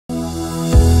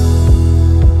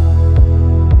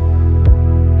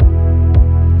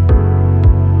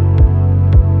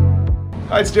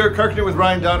Hi, it's Derek Kirkner with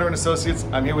Ryan Donner and Associates.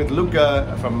 I'm here with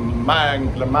Luca from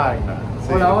Magna.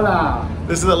 Hola, hola.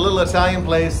 This is a little Italian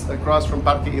place across from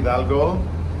Parque Hidalgo.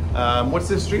 What's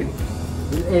this street?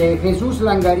 Jesus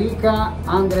Langarica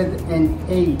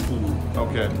 180.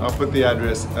 Okay, I'll put the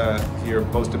address here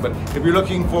posted. But if you're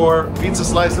looking for pizza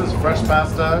slices, fresh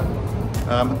pasta,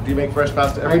 do you make fresh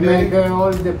pasta every day? I make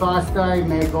all the pasta, I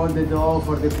make all the dough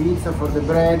for the pizza, for the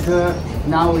bread.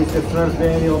 Now is the first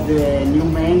day of the new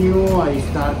menu. I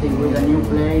started with a new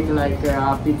plate like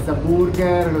a pizza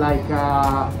burger, like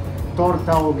a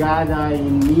torta ahogada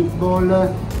in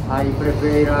meatball. I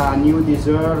prepare a new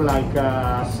dessert like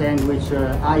a sandwich,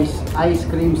 ice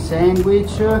cream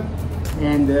sandwich.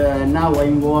 And now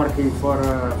I'm working for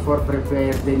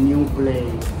prepare the new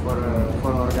plate for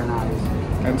organize.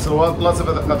 And so lots of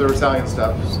other Italian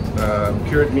stuff,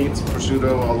 cured meats,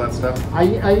 prosciutto, all that stuff. I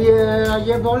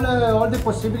have all the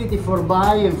possibility for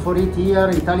buy and for eat here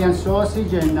Italian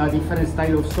sausage and different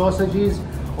style of sausages.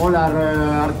 All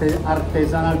are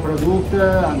artisanal product,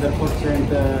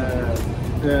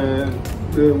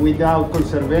 100% without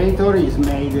conservator. Is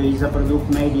a product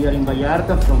made here in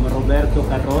Vallarta from Roberto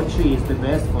Carrocci. Is the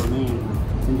best for me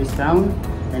in this town.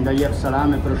 And I have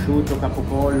salame, prosciutto,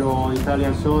 capopollo,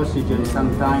 Italian sausage, and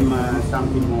sometimes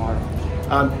something more.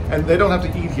 And they don't have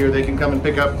to eat here. They can come and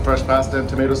pick up fresh pasta and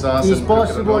tomato sauce. It's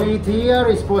possible eat here.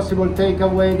 It's possible take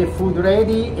away the food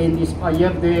ready, and I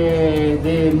have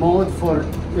the mode for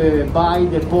buy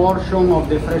the portion of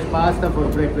the fresh pasta for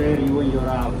prepare you in your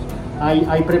house.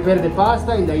 I prepare the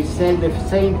pasta and I sell the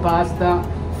same pasta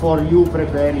for you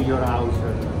prepare in your house.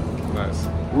 Nice.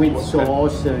 With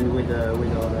sauce and with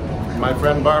all that. My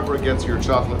friend Barbara gets your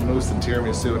chocolate mousse and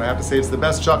tiramisu, and I have to say it's the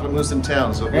best chocolate mousse in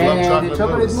town. So if you love chocolate the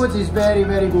chocolate mousse is very,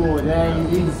 very good.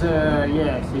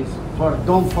 Yes, it's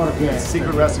don't forget.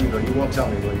 Secret recipe though, you won't tell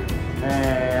me, will you?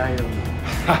 I don't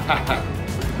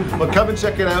know. Well, come and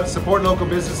check it out. Support local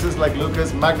businesses like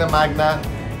Luca's, Magna,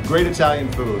 great Italian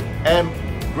food, and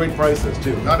great prices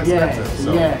too. Not expensive. Yes,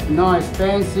 so. Yeah, no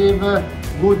expensive.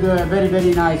 Good, very,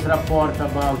 very nice report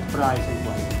about pricing.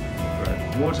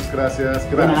 Muchas gracias.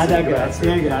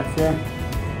 Grazie.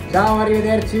 Ciao,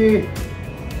 arrivederci.